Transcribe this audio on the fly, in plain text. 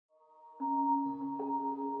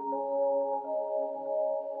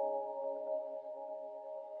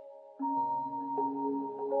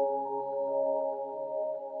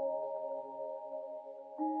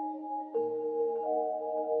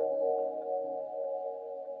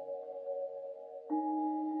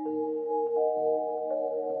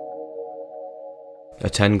A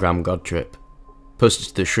 10-gram God trip, posted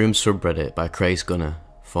to the Shroom subreddit by Craze Gunner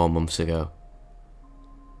 4 months ago.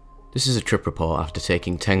 This is a trip report after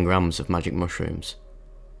taking 10 grams of magic mushrooms.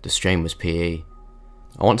 The strain was PE.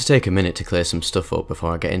 I want to take a minute to clear some stuff up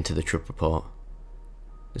before I get into the trip report.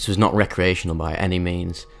 This was not recreational by any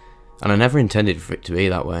means, and I never intended for it to be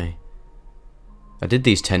that way. I did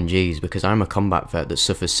these 10 Gs because I'm a combat vet that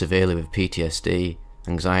suffers severely with PTSD,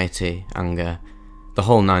 anxiety, anger, the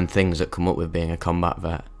whole 9 things that come up with being a combat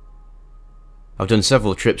vet. I've done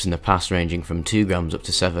several trips in the past ranging from 2 grams up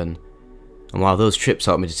to 7, and while those trips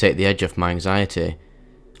helped me to take the edge off my anxiety,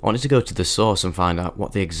 I wanted to go to the source and find out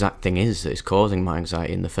what the exact thing is that is causing my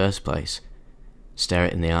anxiety in the first place. Stare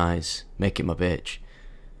it in the eyes, make it my bitch,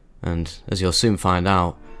 and as you'll soon find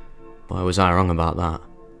out, boy was I wrong about that.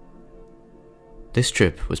 This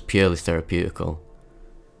trip was purely therapeutical.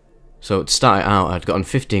 So to start it out, I'd gotten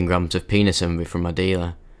 15 grams of penis envy from my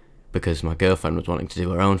dealer, because my girlfriend was wanting to do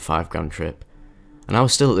her own 5-gram trip, and I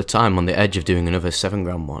was still at the time on the edge of doing another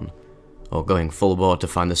 7-gram one, or going full bore to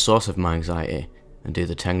find the source of my anxiety and do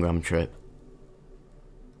the 10-gram trip.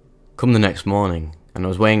 Come the next morning, and I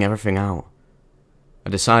was weighing everything out. I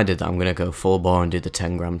decided that I'm going to go full bore and do the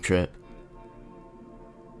 10-gram trip.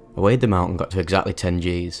 I weighed them out and got to exactly 10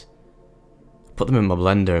 Gs. I put them in my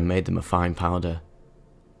blender and made them a fine powder.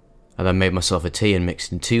 I then made myself a tea and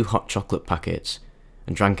mixed in 2 hot chocolate packets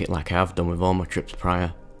and drank it like I have done with all my trips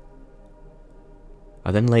prior. I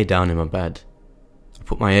then lay down in my bed. I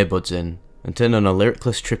put my earbuds in and turned on a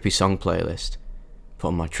lyricless trippy song playlist, put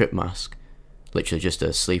on my trip mask, literally just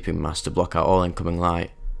a sleeping mask to block out all incoming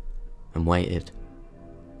light, and waited.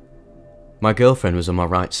 My girlfriend was on my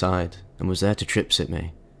right side and was there to trip sit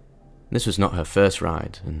me. This was not her first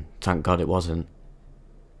ride, and thank God it wasn't.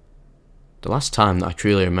 The last time that I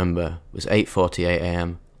truly remember was 8:48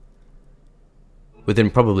 AM. Within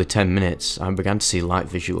probably 10 minutes, I began to see light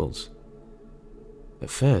visuals. At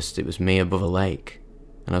first, it was me above a lake,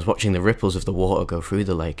 and I was watching the ripples of the water go through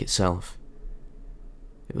the lake itself.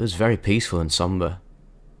 It was very peaceful and sombre.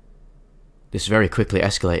 This very quickly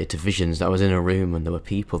escalated to visions that I was in a room and there were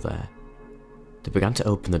people there. They began to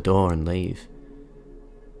open the door and leave.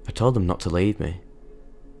 I told them not to leave me.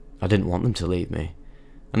 I didn't want them to leave me,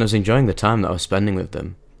 and I was enjoying the time that I was spending with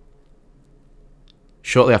them.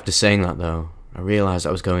 Shortly after saying that though, I realised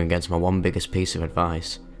I was going against my one biggest piece of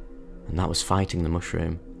advice, and that was fighting the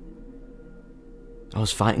mushroom. I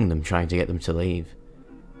was fighting them, trying to get them to leave.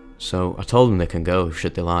 So I told them they can go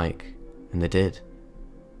should they like, and they did.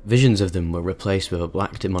 Visions of them were replaced with a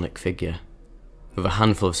black demonic figure, with a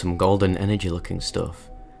handful of some golden energy looking stuff.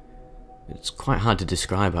 It's quite hard to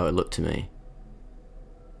describe how it looked to me.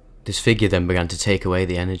 This figure then began to take away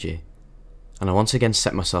the energy, and I once again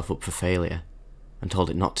set myself up for failure, and told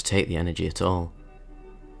it not to take the energy at all.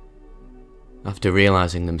 After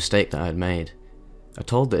realising the mistake that I had made, I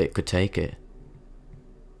told it could take it.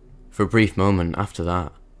 For a brief moment after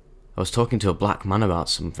that, I was talking to a black man about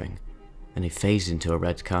something, and he phased into a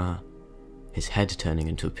red car, his head turning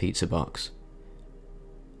into a pizza box.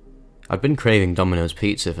 I'd been craving Domino's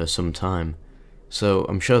pizza for some time, so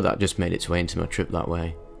I'm sure that just made its way into my trip that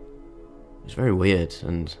way. It was very weird,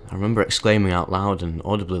 and I remember exclaiming out loud and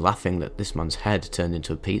audibly laughing that this man's head turned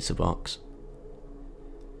into a pizza box.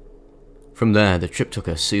 From there, the trip took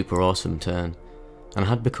a super awesome turn, and I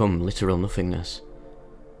had become literal nothingness.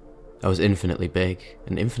 I was infinitely big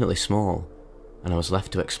and infinitely small, and I was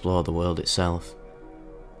left to explore the world itself.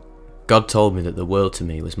 God told me that the world to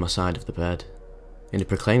me was my side of the bed, and he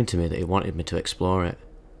proclaimed to me that he wanted me to explore it.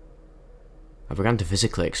 I began to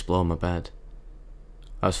physically explore my bed.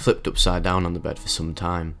 I was flipped upside down on the bed for some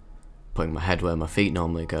time, putting my head where my feet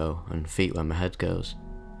normally go and feet where my head goes.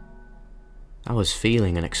 I was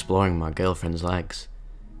feeling and exploring my girlfriend's legs.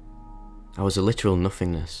 I was a literal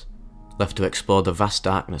nothingness, left to explore the vast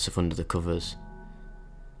darkness of under the covers.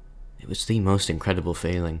 It was the most incredible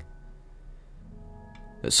feeling.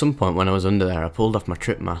 At some point when I was under there, I pulled off my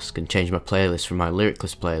trip mask and changed my playlist from my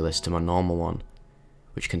lyricless playlist to my normal one,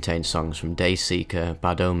 which contained songs from Dayseeker,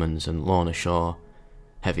 Bad Omens and Lorna Shore,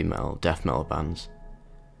 heavy metal, death metal bands.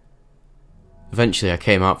 Eventually I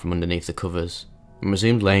came out from underneath the covers and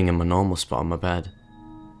resumed laying in my normal spot on my bed.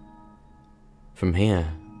 From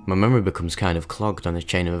here, my memory becomes kind of clogged on a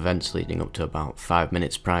chain of events leading up to about 5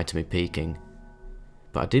 minutes prior to me peaking,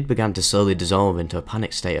 but I did begin to slowly dissolve into a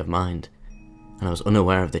panicked state of mind, and I was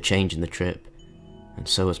unaware of the change in the trip, and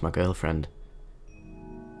so was my girlfriend.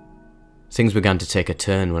 Things began to take a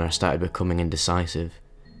turn when I started becoming indecisive.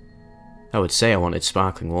 I would say I wanted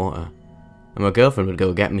sparkling water, and my girlfriend would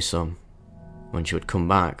go get me some. When she would come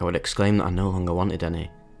back, I would exclaim that I no longer wanted any.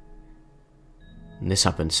 And this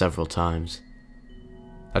happened several times.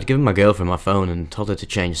 I'd given my girlfriend my phone and told her to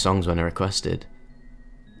change songs when I requested.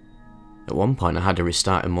 At one point I had to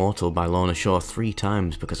restart Immortal by Lorna Shore 3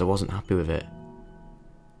 times because I wasn't happy with it.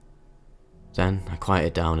 Then I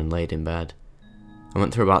quieted down and laid in bed. I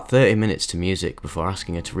went through about 30 minutes to music before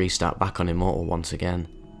asking her to restart back on Immortal once again.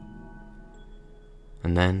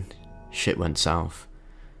 And then shit went south.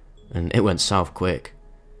 And it went south quick.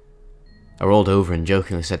 I rolled over and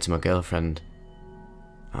jokingly said to my girlfriend,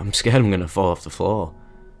 "I'm scared I'm going to fall off the floor."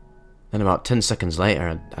 Then about 10 seconds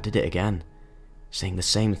later I did it again, saying the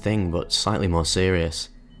same thing but slightly more serious.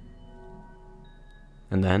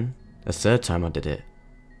 And then a third time I did it,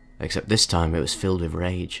 except this time it was filled with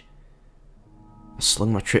rage. I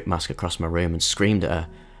slung my trip mask across my room and screamed at her,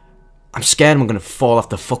 "I'm scared I'm going to fall off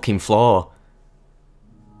the fucking floor."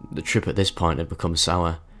 The trip at this point had become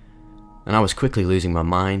sour, and I was quickly losing my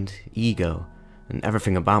mind, ego, and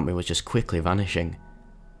everything about me was just quickly vanishing.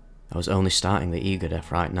 I was only starting the ego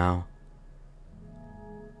death right now.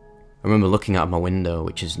 I remember looking out of my window,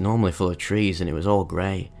 which is normally full of trees, and it was all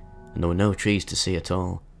grey, and there were no trees to see at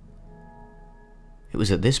all. It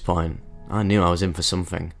was at this point I knew I was in for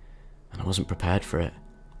something, and I wasn't prepared for it.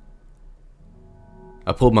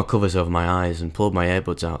 I pulled my covers over my eyes and pulled my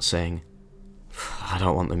earbuds out, saying, "I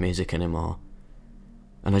don't want the music anymore."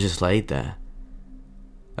 And I just laid there.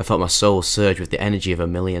 I felt my soul surge with the energy of a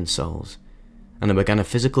million souls, and I began a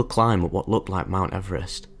physical climb up what looked like Mount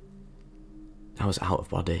Everest. I was out of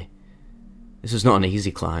body. This was not an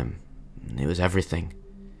easy climb. It was everything.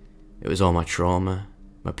 It was all my trauma,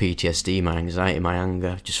 my PTSD, my anxiety, my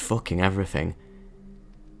anger, just fucking everything.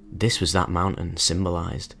 This was that mountain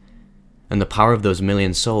symbolised, and the power of those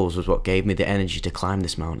million souls was what gave me the energy to climb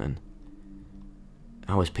this mountain.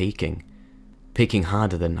 I was peaking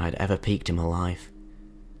harder than I'd ever peaked in my life.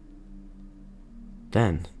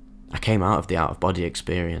 Then I came out of the out-of-body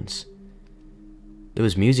experience. There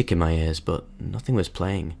was music in my ears, but nothing was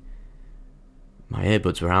playing. My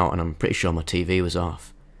earbuds were out and I'm pretty sure my TV was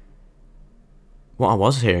off. What I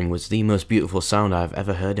was hearing was the most beautiful sound I've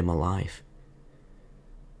ever heard in my life.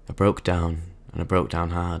 I broke down, and I broke down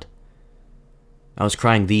hard. I was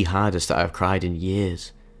crying the hardest that I've cried in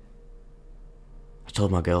years. I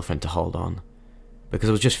told my girlfriend to hold on, because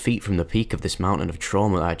I was just feet from the peak of this mountain of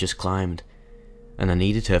trauma that I had just climbed, and I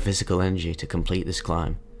needed her physical energy to complete this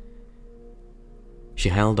climb. She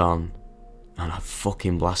held on, and I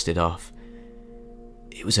fucking blasted off.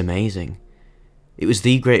 It was amazing. It was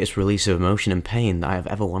the greatest release of emotion and pain that I have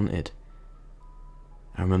ever wanted.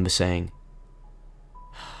 I remember saying,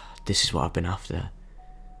 "This is what I've been after."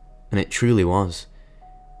 And it truly was.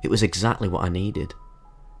 It was exactly what I needed.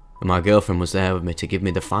 And my girlfriend was there with me to give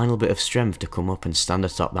me the final bit of strength to come up and stand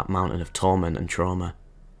atop that mountain of torment and trauma.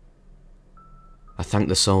 I thanked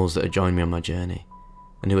the souls that had joined me on my journey,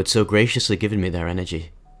 and who had so graciously given me their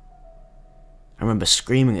energy. I remember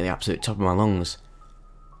screaming at the absolute top of my lungs,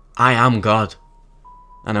 "I am God!"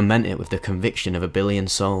 And I meant it with the conviction of 1 billion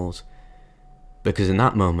souls. Because in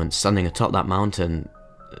that moment, standing atop that mountain,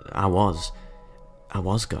 I was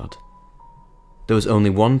God. There was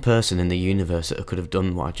only one person in the universe that could have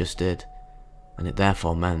done what I just did, and it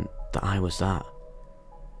therefore meant that I was that.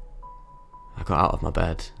 I got out of my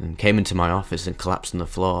bed and came into my office and collapsed on the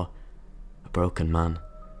floor, a broken man.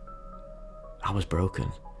 I was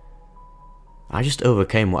broken. I just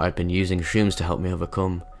overcame what I'd been using shrooms to help me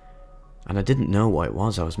overcome, and I didn't know what it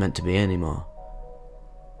was I was meant to be anymore.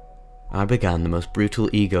 I began the most brutal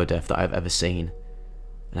ego death that I've ever seen,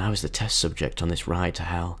 and I was the test subject on this ride to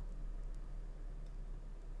hell.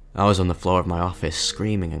 I was on the floor of my office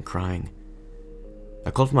screaming and crying.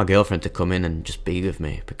 I called for my girlfriend to come in and just be with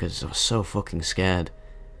me because I was so fucking scared.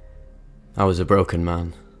 I was a broken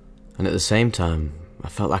man, and at the same time I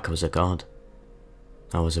felt like I was a god.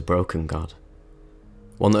 I was a broken god.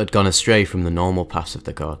 One that had gone astray from the normal paths of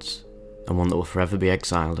the gods, and one that will forever be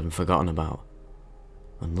exiled and forgotten about,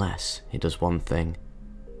 unless he does one thing.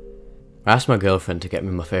 I asked my girlfriend to get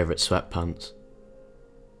me my favourite sweatpants.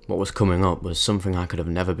 What was coming up was something I could have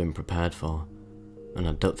never been prepared for, and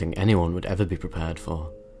I don't think anyone would ever be prepared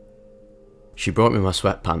for. She brought me my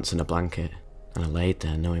sweatpants and a blanket, and I laid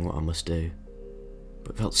there knowing what I must do.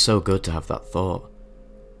 But it felt so good to have that thought.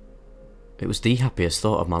 It was the happiest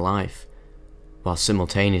thought of my life, while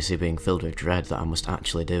simultaneously being filled with dread that I must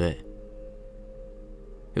actually do it.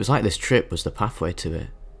 It was like this trip was the pathway to it.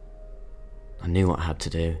 I knew what I had to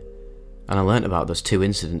do, and I learnt about those 2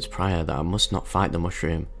 incidents prior that I must not fight the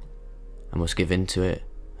mushroom. I must give in to it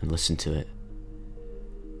and listen to it.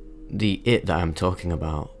 The it that I'm talking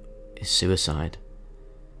about is suicide.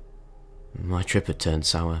 My trip had turned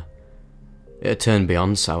sour. It had turned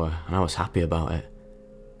beyond sour, and I was happy about it.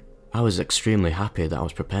 I was extremely happy that I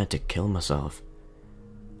was prepared to kill myself.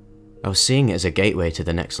 I was seeing it as a gateway to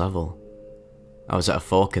the next level. I was at a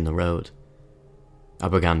fork in the road. I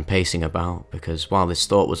began pacing about because while this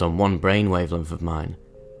thought was on one brain wavelength of mine,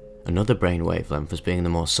 another brain wavelength was being the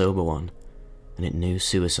more sober one, and it knew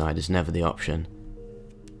suicide is never the option.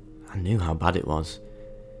 I knew how bad it was.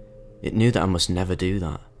 It knew that I must never do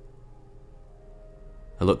that.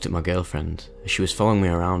 I looked at my girlfriend as she was following me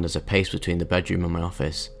around as I paced between the bedroom and my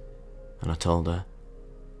office, and I told her,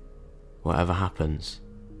 whatever happens,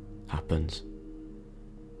 happens.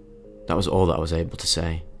 That was all that I was able to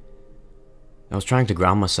say. I was trying to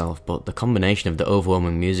ground myself, but the combination of the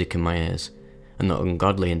overwhelming music in my ears and the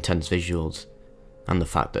ungodly intense visuals, and the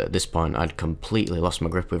fact that at this point I'd completely lost my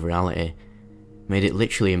grip with reality, made it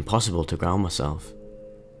literally impossible to ground myself.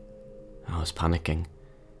 I was panicking.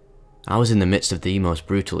 I was in the midst of the most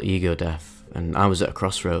brutal ego death, and I was at a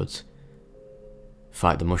crossroads.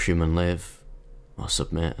 Fight the mushroom and live, or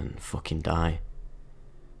submit and fucking die.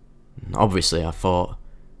 And obviously I fought,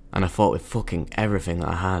 and I fought with fucking everything that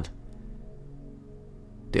I had.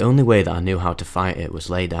 The only way that I knew how to fight it was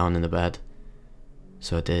lay down in the bed.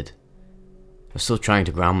 So I did. I was still trying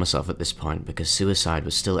to ground myself at this point because suicide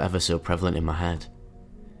was still ever so prevalent in my head.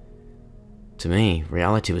 To me,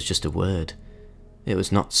 reality was just a word. It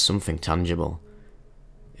was not something tangible.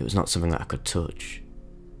 It was not something that I could touch.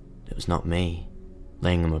 It was not me,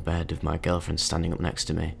 laying on my bed with my girlfriend standing up next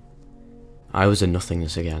to me. I was a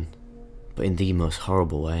nothingness again, but in the most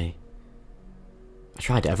horrible way. I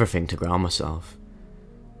tried everything to ground myself.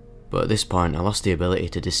 But at this point I lost the ability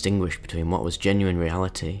to distinguish between what was genuine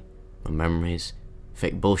reality, my memories,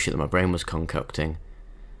 fake bullshit that my brain was concocting,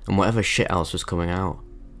 and whatever shit else was coming out.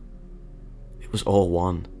 It was all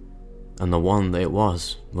one, and the one that it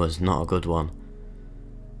was not a good one.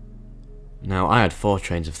 Now I had 4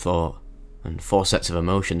 trains of thought, and 4 sets of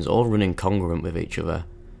emotions all running congruent with each other.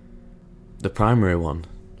 The primary one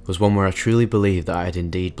was one where I truly believed that I had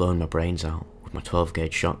indeed blown my brains out with my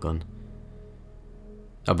 12-gauge shotgun.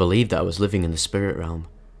 I believed that I was living in the spirit realm,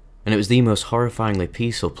 and it was the most horrifyingly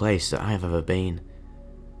peaceful place that I have ever been.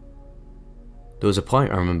 There was a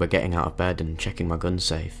point I remember getting out of bed and checking my gun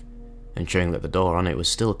safe, ensuring that the door on it was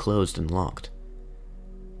still closed and locked.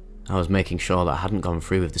 I was making sure that I hadn't gone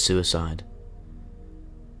through with the suicide.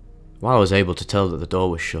 While I was able to tell that the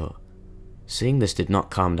door was shut, seeing this did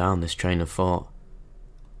not calm down this train of thought.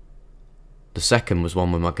 The second was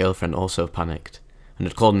one where my girlfriend also panicked, and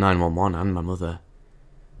had called 911 and my mother.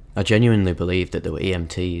 I genuinely believed that there were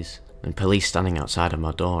EMTs and police standing outside of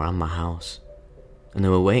my door and my house, and they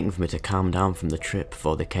were waiting for me to calm down from the trip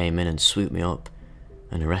before they came in and swooped me up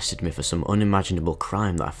and arrested me for some unimaginable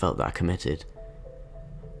crime that I felt that I committed.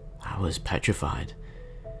 I was petrified.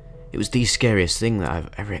 It was the scariest thing that I've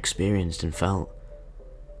ever experienced and felt.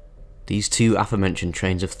 These 2 aforementioned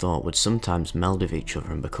trains of thought would sometimes meld with each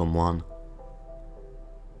other and become one.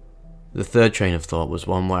 The third train of thought was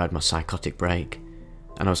one where I had my psychotic break,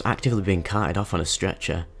 and I was actively being carted off on a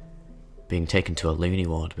stretcher, being taken to a loony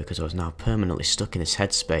ward because I was now permanently stuck in this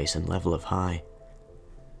headspace and level of high.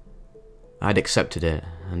 I had accepted it,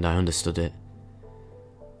 and I understood it.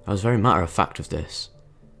 I was very matter of fact with this.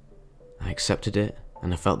 I accepted it,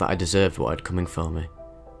 and I felt that I deserved what had coming for me,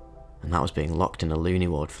 and that was being locked in a loony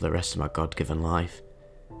ward for the rest of my God-given life.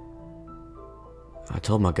 I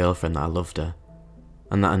told my girlfriend that I loved her,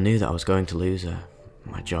 and that I knew that I was going to lose her,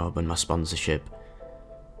 my job and my sponsorship.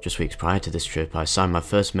 Just weeks prior to this trip, I signed my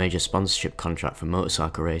first major sponsorship contract for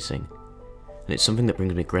motorcycle racing, and it's something that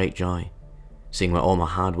brings me great joy, seeing where all my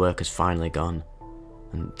hard work has finally gone,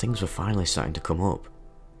 and things were finally starting to come up.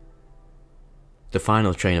 The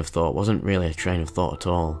final train of thought wasn't really a train of thought at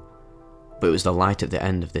all, but it was the light at the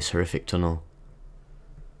end of this horrific tunnel.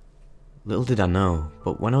 Little did I know,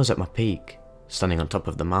 but when I was at my peak, standing on top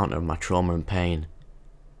of the mountain of my trauma and pain,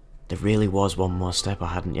 there really was one more step I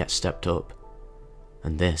hadn't yet stepped up.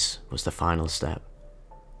 And this was the final step.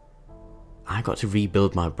 I got to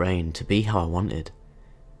rebuild my brain to be how I wanted.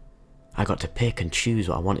 I got to pick and choose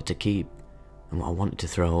what I wanted to keep and what I wanted to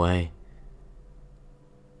throw away.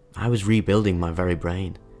 I was rebuilding my very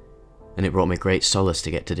brain, and it brought me great solace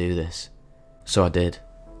to get to do this. So I did.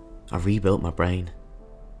 I rebuilt my brain.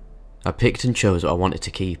 I picked and chose what I wanted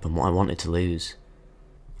to keep and what I wanted to lose.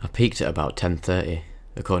 I peaked at about 10:30,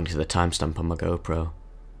 according to the timestamp on my GoPro,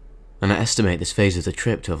 and I estimate this phase of the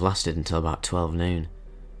trip to have lasted until about 12 noon.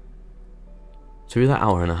 Through that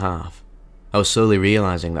hour and a half, I was slowly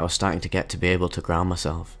realising that I was starting to get to be able to ground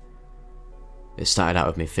myself. It started out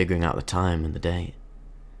with me figuring out the time and the date.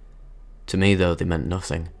 To me though, they meant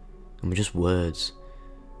nothing, and were just words,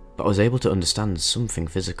 but I was able to understand something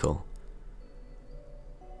physical.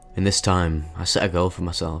 In this time, I set a goal for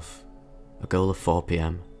myself, a goal of 4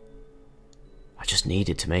 PM. I just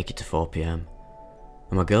needed to make it to 4 PM,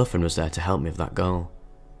 and my girlfriend was there to help me with that goal.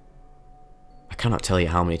 I cannot tell you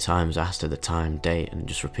how many times I asked her the time, date, and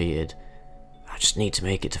just repeated, I just need to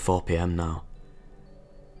make it to 4 PM now.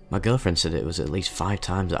 My girlfriend said it was at least 5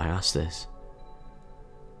 times that I asked this.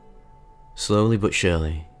 Slowly but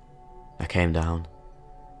surely, I came down.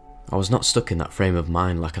 I was not stuck in that frame of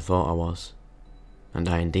mind like I thought I was, and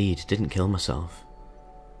I indeed didn't kill myself.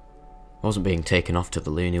 I wasn't being taken off to the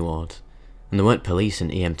loony ward, and there weren't police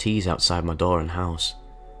and EMTs outside my door and house,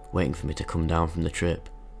 waiting for me to come down from the trip.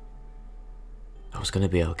 I was going to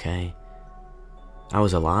be okay. I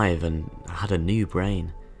was alive and I had a new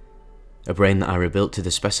brain. A brain that I rebuilt to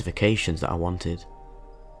the specifications that I wanted.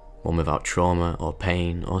 One without trauma or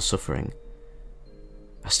pain or suffering.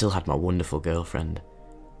 I still had my wonderful girlfriend,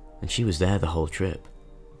 and she was there the whole trip.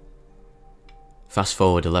 Fast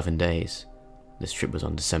forward 11 days. This trip was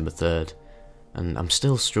on December 3rd, and I'm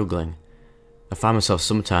still struggling. I find myself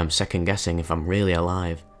sometimes second guessing if I'm really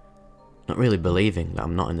alive, not really believing that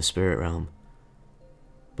I'm not in the spirit realm.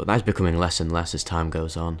 But that's becoming less and less as time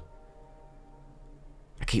goes on.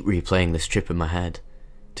 I keep replaying this trip in my head,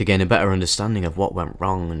 to gain a better understanding of what went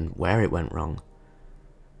wrong and where it went wrong.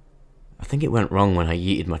 I think it went wrong when I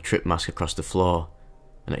yeeted my trip mask across the floor,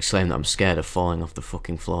 and exclaimed that I'm scared of falling off the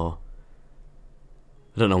fucking floor.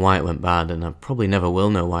 I don't know why it went bad, and I probably never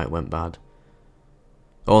will know why it went bad.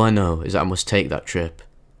 All I know is that I must take that trip,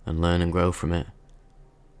 and learn and grow from it.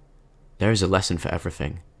 There is a lesson for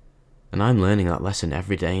everything, and I'm learning that lesson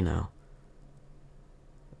every day now.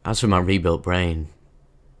 As for my rebuilt brain,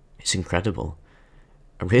 it's incredible.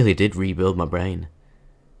 I really did rebuild my brain.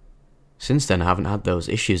 Since then I haven't had those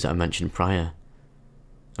issues that I mentioned prior.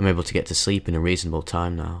 I'm able to get to sleep in a reasonable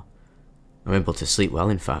time now. I'm able to sleep well,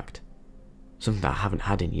 in fact. Something that I haven't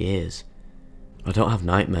had in years. I don't have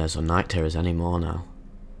nightmares or night terrors anymore now.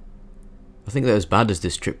 I think that as bad as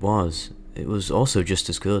this trip was, it was also just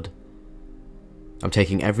as good. I'm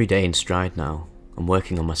taking every day in stride now. I'm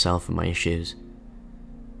working on myself and my issues.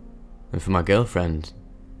 And for my girlfriend,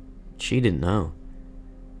 she didn't know.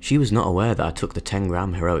 She was not aware that I took the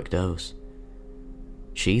 10-gram heroic dose.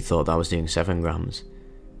 She thought that I was doing 7 grams,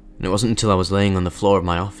 and it wasn't until I was laying on the floor of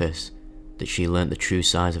my office that she learnt the true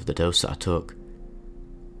size of the dose that I took.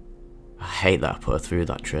 I hate that I put her through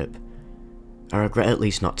that trip. I regret at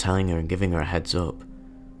least not telling her and giving her a heads up.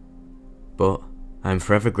 But I am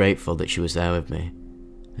forever grateful that she was there with me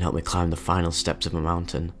and helped me climb the final steps of a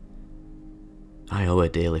mountain. I owe her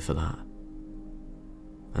dearly for that.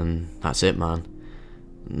 And that's it, man.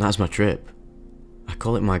 That's my trip. I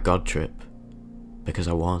call it my God trip, because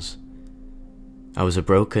I was. I was a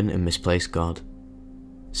broken and misplaced God.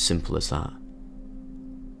 Simple as that.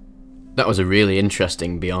 That was a really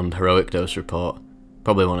interesting Beyond Heroic Dose report.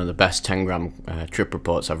 Probably one of the best 10-gram trip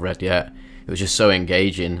reports I've read yet. It was just so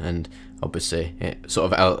engaging, and obviously it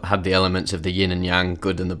sort of had the elements of the yin and yang,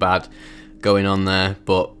 good and the bad, going on there,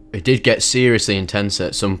 but it did get seriously intense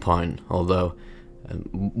at some point, although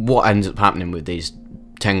what ends up happening with these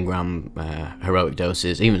 10-gram heroic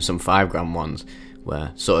doses, even some 5-gram ones,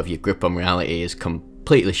 where sort of your grip on reality is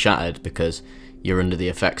completely shattered because you're under the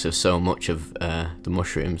effects of so much of the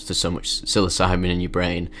mushrooms, there's so much psilocybin in your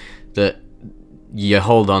brain, that your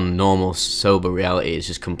hold on normal sober reality is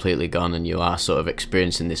just completely gone, and you are sort of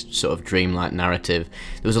experiencing this sort of dreamlike narrative.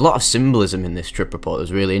 There was a lot of symbolism in this trip report that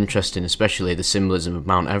was really interesting, especially the symbolism of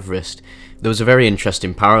Mount Everest. There was a very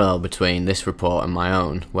interesting parallel between this report and my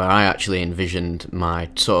own, where I actually envisioned my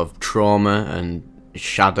sort of trauma and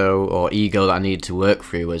shadow or ego that I needed to work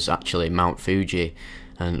through was actually Mount Fuji.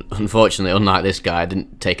 And unfortunately, unlike this guy, I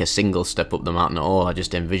didn't take a single step up the mountain at all. I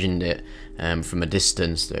just envisioned it from a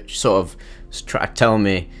distance, that sort of tried to tell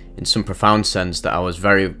me in some profound sense that I was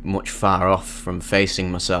very much far off from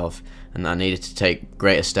facing myself, and that I needed to take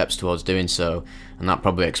greater steps towards doing so. And that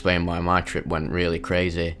probably explained why my trip went really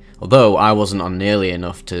crazy. Although I wasn't on nearly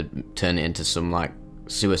enough to turn it into some like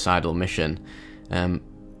suicidal mission.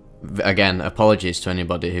 Again, apologies to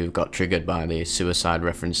anybody who got triggered by the suicide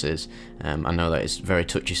references. I know that it's a very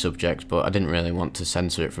touchy subject, but I didn't really want to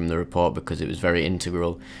censor it from the report because it was very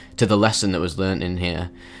integral to the lesson that was learnt in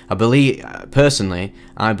here. I believe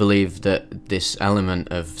that this element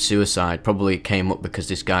of suicide probably came up because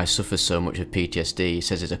this guy suffers so much of PTSD. He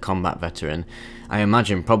says he's a combat veteran. I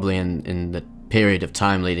imagine probably in the period of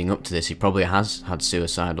time leading up to this, he probably has had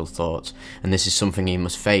suicidal thoughts, and this is something he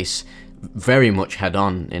must face very much head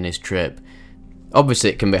on in his trip.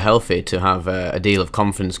 Obviously it can be healthy to have a deal of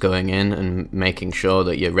confidence going in and making sure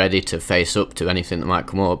that you're ready to face up to anything that might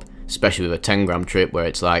come up, especially with a 10-gram trip where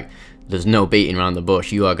it's like there's no beating around the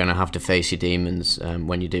bush. You are going to have to face your demons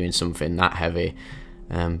when you're doing something that heavy.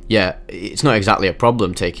 Yeah, it's not exactly a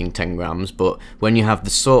problem taking 10 grams, but when you have the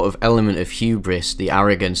sort of element of hubris, the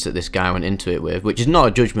arrogance that this guy went into it with, which is not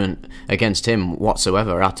a judgment against him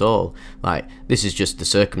whatsoever at all, like, this is just the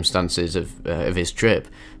circumstances of his trip,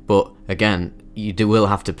 but again, will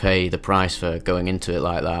have to pay the price for going into it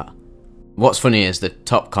like that. What's funny is the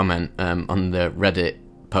top comment on the Reddit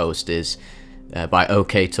post is by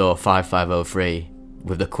OKTOR5503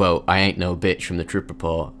 with the quote, "I ain't no bitch" from the trip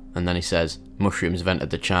report, and then he says, "Mushrooms vented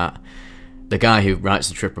the chat." The guy who writes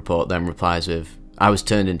the trip report then replies with, "I was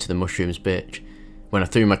turned into the mushrooms bitch. When I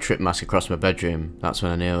threw my trip mask across my bedroom, that's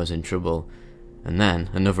when I knew I was in trouble." And then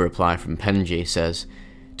another reply from Penji says,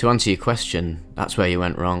 "To answer your question, that's where you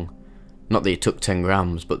went wrong. Not that you took 10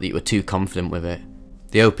 grams, but that you were too confident with it."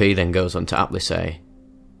 The OP then goes on to aptly say,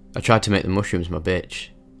 "I tried to make the mushrooms my bitch,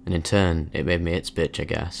 and in turn, it made me its bitch, I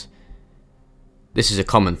guess." This is a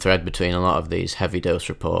common thread between a lot of these heavy dose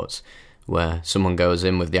reports, where someone goes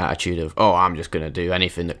in with the attitude of, "Oh, I'm just going to do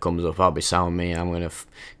anything that comes up, I'll be sound me, I'm going to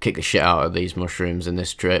kick the shit out of these mushrooms in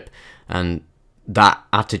this trip," and that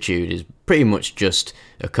attitude is pretty much just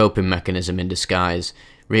a coping mechanism in disguise.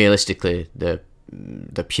 Realistically, the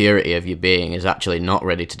purity of your being is actually not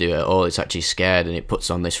ready to do it at all. It's actually scared, and it puts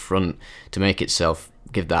on this front to make itself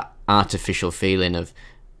give that artificial feeling of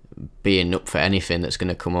being up for anything that's going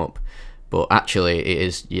to come up. But actually it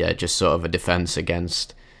is, yeah, just sort of a defense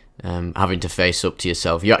against having to face up to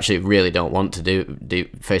yourself. You actually really don't want to do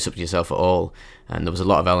face up to yourself at all, and there was a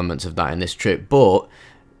lot of elements of that in this trip. But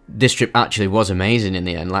this trip actually was amazing in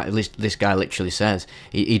the end. Like, at least this guy literally says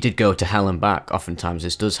he did go to hell and back. Oftentimes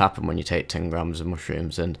this does happen when you take 10 grams of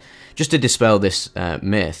mushrooms. And just to dispel this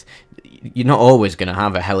myth, you're not always going to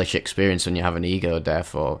have a hellish experience when you have an ego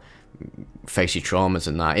death or face your traumas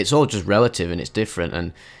and that. It's all just relative and it's different,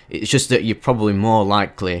 and it's just that you're probably more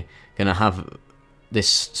likely going to have this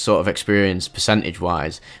sort of experience percentage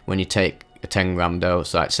wise when you take a 10 gram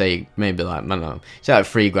dose. Like, say maybe like, I don't know, say like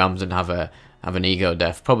 3 grams and have an ego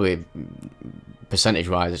death. Probably percentage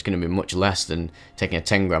wise it's going to be much less than taking a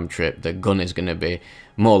 10 gram trip. The gun is going to be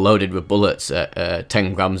more loaded with bullets at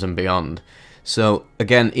 10 grams and beyond. So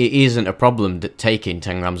again, it isn't a problem that taking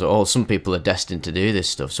 10 grams at all. Some people are destined to do this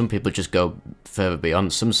stuff. Some people just go further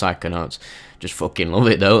beyond. Some psychonauts just fucking love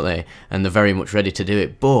it, don't they? And they're very much ready to do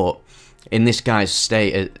it. But in this guy's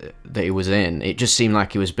state that he was in, it just seemed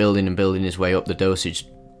like he was building and building his way up the dosage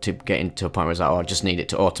to get into a point where it's like, oh, I just need it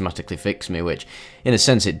to automatically fix me, which in a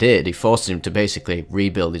sense it did. He forced him to basically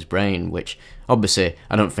rebuild his brain, which obviously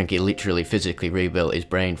I don't think he literally physically rebuilt his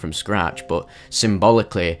brain from scratch, but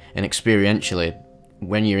symbolically and experientially,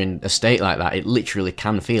 when you're in a state like that, it literally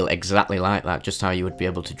can feel exactly like that, just how you would be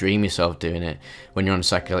able to dream yourself doing it. When you're on a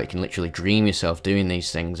psychedelic, you can literally dream yourself doing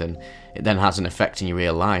these things, and it then has an effect in your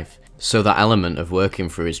real life. So that element of working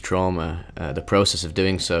through his trauma, the process of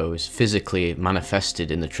doing so is physically manifested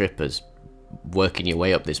in the trip as working your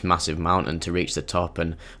way up this massive mountain to reach the top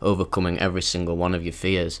and overcoming every single one of your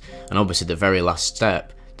fears. And obviously the very last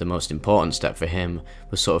step, the most important step for him,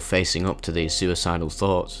 was sort of facing up to these suicidal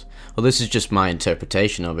thoughts. Well, this is just my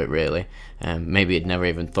interpretation of it, really. Maybe he'd never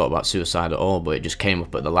even thought about suicide at all, but it just came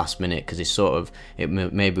up at the last minute because it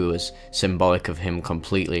maybe was symbolic of him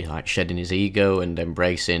completely like shedding his ego and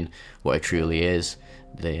embracing what it truly is,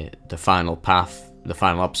 the final path, the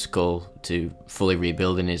final obstacle to fully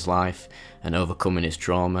rebuilding his life and overcoming his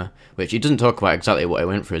trauma, which he doesn't talk about exactly what he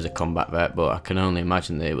went through as a combat vet, but I can only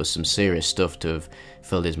imagine that it was some serious stuff to have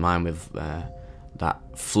filled his mind with that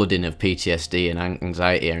flooding of PTSD and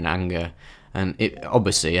anxiety and anger. And it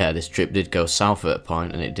obviously, yeah, this trip did go south at a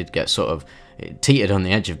point, and it did get it teetered on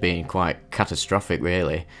the edge of being quite catastrophic,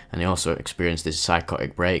 really. And he also experienced these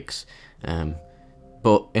psychotic breaks.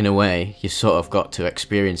 But in a way, you sort of got to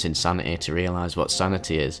experience insanity to realise what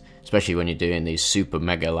sanity is, especially when you're doing these super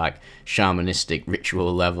mega like shamanistic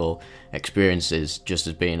ritual level experiences, just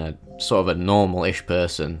as being a sort of a normal-ish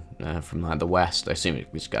person from like the West. I assume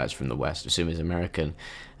this guy's from the West, I assume he's American.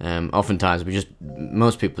 Oftentimes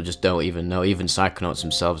most people just don't even know, even psychonauts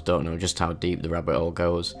themselves don't know just how deep the rabbit hole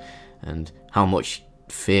goes and how much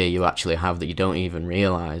fear you actually have that you don't even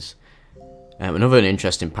realise. Another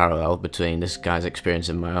interesting parallel between this guy's experience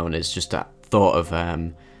and my own is just that thought of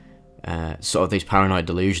sort of these paranoid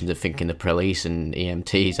delusions of thinking the police and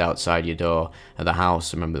EMTs outside your door at the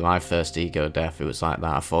house. I remember my first ego death, it was like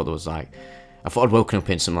that. I thought I'd woken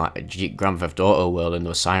up in some like Grand Theft Auto world and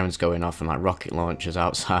there were sirens going off and like rocket launchers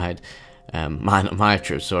outside. My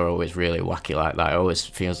trips are always really wacky like that. It always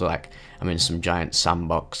feels like I'm in some giant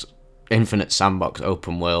sandbox infinite sandbox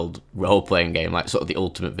open world role playing game, like sort of the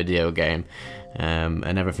ultimate video game,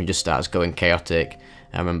 and everything just starts going chaotic.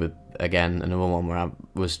 I remember again another one where I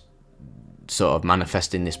was sort of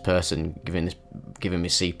manifesting this person giving me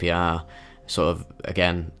CPR. Sort of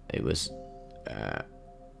again, it was a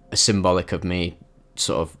symbolic of me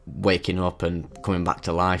sort of waking up and coming back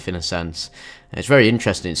to life in a sense. And it's very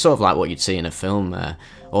interesting. It's sort of like what you'd see in a film there.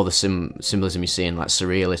 All the symbolism you see in like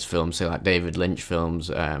surrealist films, say like David Lynch films,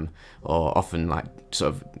 or often like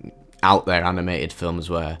sort of out there animated films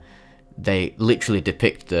where they literally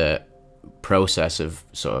depict the process of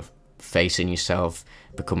sort of facing yourself,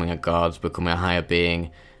 becoming a god, becoming a higher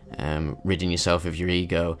being, ridding yourself of your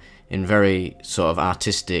ego in very sort of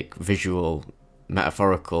artistic, visual,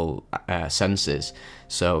 metaphorical senses.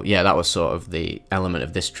 So yeah, that was sort of the element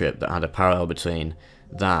of this trip that had a parallel between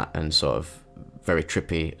that and sort of very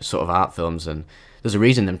trippy sort of art films. And there's a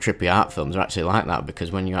reason them trippy art films are actually like that,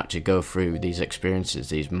 because when you actually go through these experiences,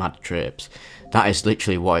 these mad trips, that is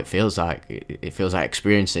literally what it feels like. It feels like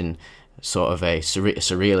experiencing sort of a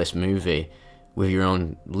surrealist movie with your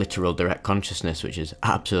own literal direct consciousness, which is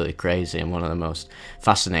absolutely crazy and one of the most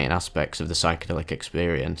fascinating aspects of the psychedelic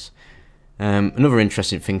experience. Another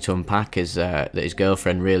interesting thing to unpack is that his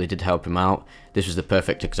girlfriend really did help him out. This was the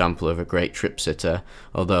perfect example of a great trip sitter,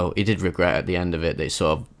 although he did regret at the end of it that he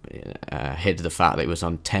sort of hid the fact that he was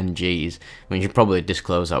on 10 Gs. I mean, you should probably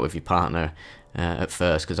disclose that with your partner at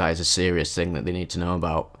first, because that is a serious thing that they need to know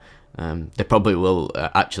about. They probably will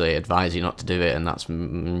actually advise you not to do it, and that's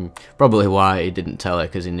probably why he didn't tell her,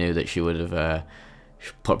 because he knew that she would have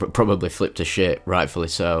probably flipped her shit, rightfully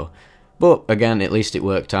so. But again, at least it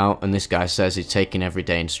worked out, and this guy says he's taking every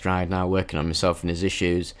day in stride now, working on himself and his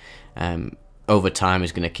issues. Over time,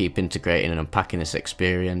 he's going to keep integrating and unpacking this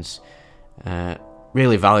experience.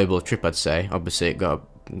 Really valuable trip, I'd say. Obviously, it got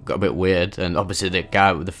a bit weird, and obviously the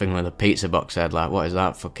guy with the thing with the pizza box said, like, what is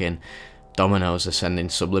that? Fucking Domino's are sending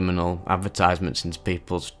subliminal advertisements into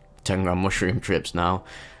people's 10-gram mushroom trips now.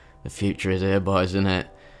 The future is here, boys, isn't it?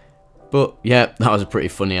 But yeah, that was a pretty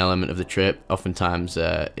funny element of the trip. Oftentimes,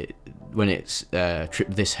 when it's a trip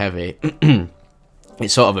this heavy,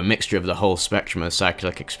 it's sort of a mixture of the whole spectrum of the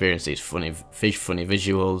psychedelic experience. These funny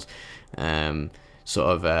visuals,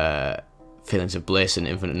 sort of feelings of bliss and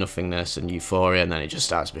infinite nothingness and euphoria, and then it just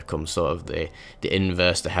starts to become sort of the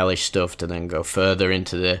inverse, the hellish stuff, to then go further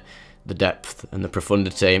into the depth and the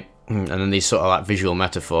profundity, and then these sort of like visual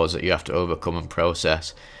metaphors that you have to overcome and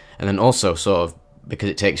process. And then also sort of, because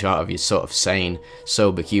it takes you out of your sort of sane,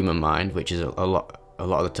 sober human mind, which is a lot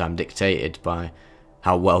of the time dictated by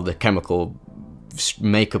how well the chemical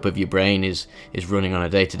makeup of your brain is running on a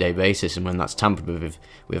day-to-day basis. And when that's tampered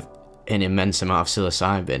with an immense amount of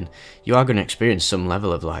psilocybin, you are going to experience some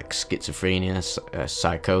level of like schizophrenia,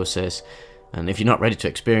 psychosis, and if you're not ready to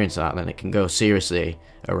experience that, then it can go seriously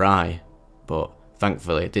awry. But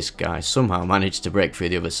thankfully, this guy somehow managed to break through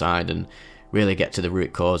the other side and really get to the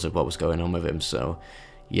root cause of what was going on with him. So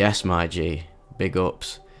yes, my G, big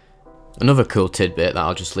ups. Another cool tidbit that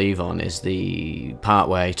I'll just leave on is the part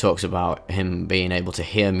where he talks about him being able to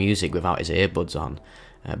hear music without his earbuds on,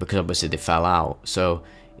 because obviously they fell out. So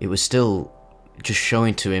it was still just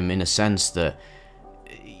showing to him, in a sense, that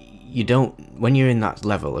you don't, when you're in that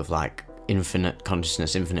level of like infinite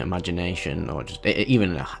consciousness, infinite imagination, or just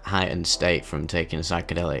even a heightened state from taking a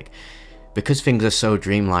psychedelic, because things are so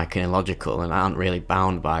dreamlike and illogical and aren't really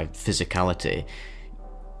bound by physicality,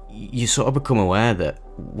 you sort of become aware that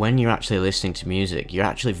when you're actually listening to music, you're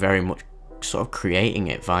actually very much sort of creating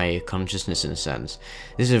it via your consciousness, in a sense.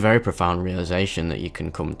 This is a very profound realization that you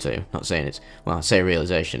can come to. Not saying it's, well, I say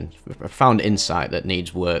realization, a profound insight that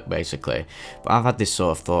needs work, basically. But I've had this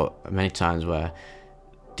sort of thought many times where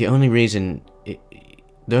the only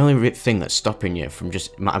thing that's stopping you from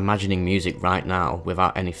just imagining music right now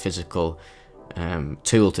without any physical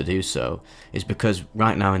tool to do so is because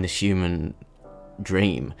right now in this human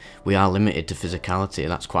dream we are limited to physicality.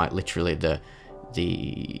 That's quite literally the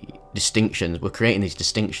distinctions. We're creating these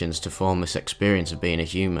distinctions to form this experience of being a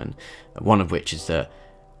human, one of which is that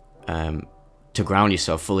to ground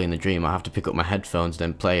yourself fully in the dream, I have to pick up my headphones,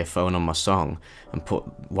 then play a phone on my song and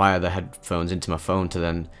wire the headphones into my phone to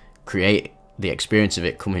then create the experience of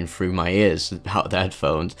it coming through my ears out of the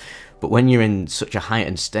headphones. But when you're in such a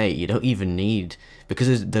heightened state, you don't even need,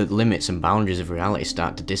 because the limits and boundaries of reality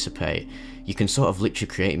start to dissipate, you can sort of literally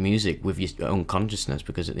create music with your own consciousness,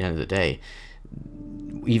 because at the end of the day,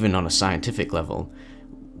 even on a scientific level,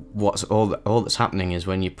 what's all that's happening is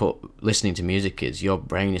when you listening to music is your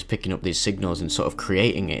brain is picking up these signals and sort of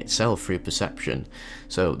creating it itself through perception.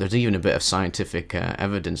 So there's even a bit of scientific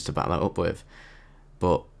evidence to back that up with.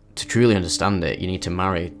 But to truly understand it, you need to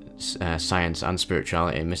marry science and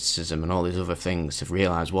spirituality, mysticism and all these other things to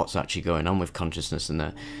realise what's actually going on with consciousness, and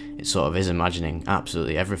that it sort of is imagining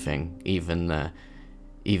absolutely everything, even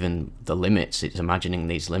the limits. It's imagining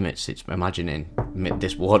these limits. It's imagining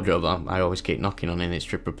this wardrobe I always keep knocking on in these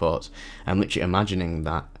trip reports. I'm literally imagining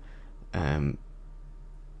that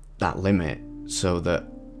that limit, so that,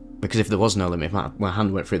 because if there was no limit, if my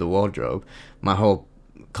hand went through the wardrobe, my whole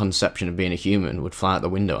conception of being a human would fly out the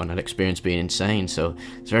window and I'd experience being insane. So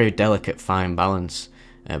it's a very delicate, fine balance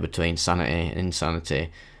between sanity and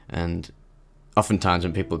insanity. And oftentimes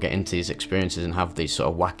when people get into these experiences and have these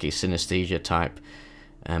sort of wacky synesthesia type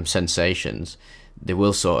sensations, they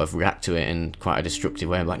will sort of react to it in quite a destructive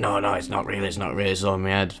way. I'm like, no, it's not real, it's all in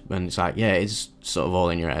my head. And it's like, yeah, it's sort of all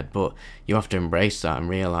in your head, but you have to embrace that and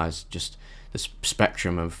realise just the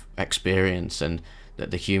spectrum of experience, and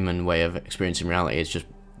that the human way of experiencing reality is just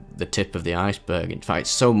the tip of the iceberg. In fact, it's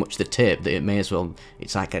so much the tip that it may as well,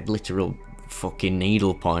 it's like a literal fucking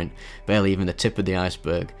needle point, barely even the tip of the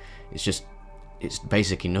iceberg. It's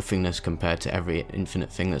basically nothingness compared to every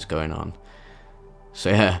infinite thing that's going on. So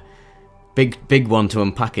yeah, big one to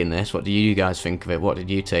unpack in this. What do you guys think of it? What did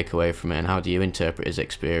you take away from it, and how do you interpret his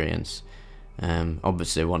experience?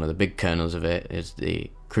 Obviously one of the big kernels of it is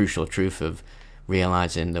the crucial truth of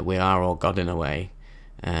realising that we are all God in a way.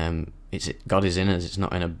 God is in us, it's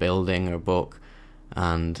not in a building or a book.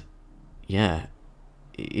 And yeah,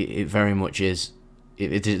 it very much is.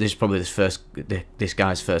 This is probably this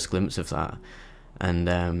guy's first glimpse of that,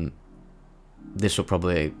 and this will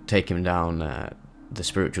probably take him down the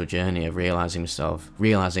spiritual journey of realising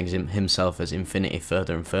himself as infinity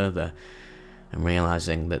further and further, and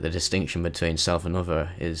realising that the distinction between self and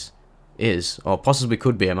other is or possibly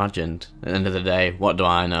could be imagined. At the end of the day, what do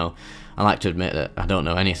I know? I like to admit that I don't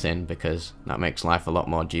know anything, because that makes life a lot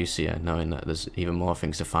more juicier, knowing that there's even more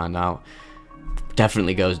things to find out.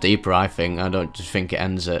 Definitely goes deeper, I think. I don't just think it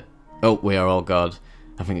ends at, oh, we are all God.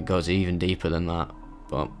 I think it goes even deeper than that.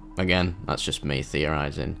 But again, that's just me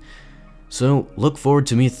theorising. So look forward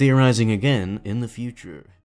to me theorising again in the future.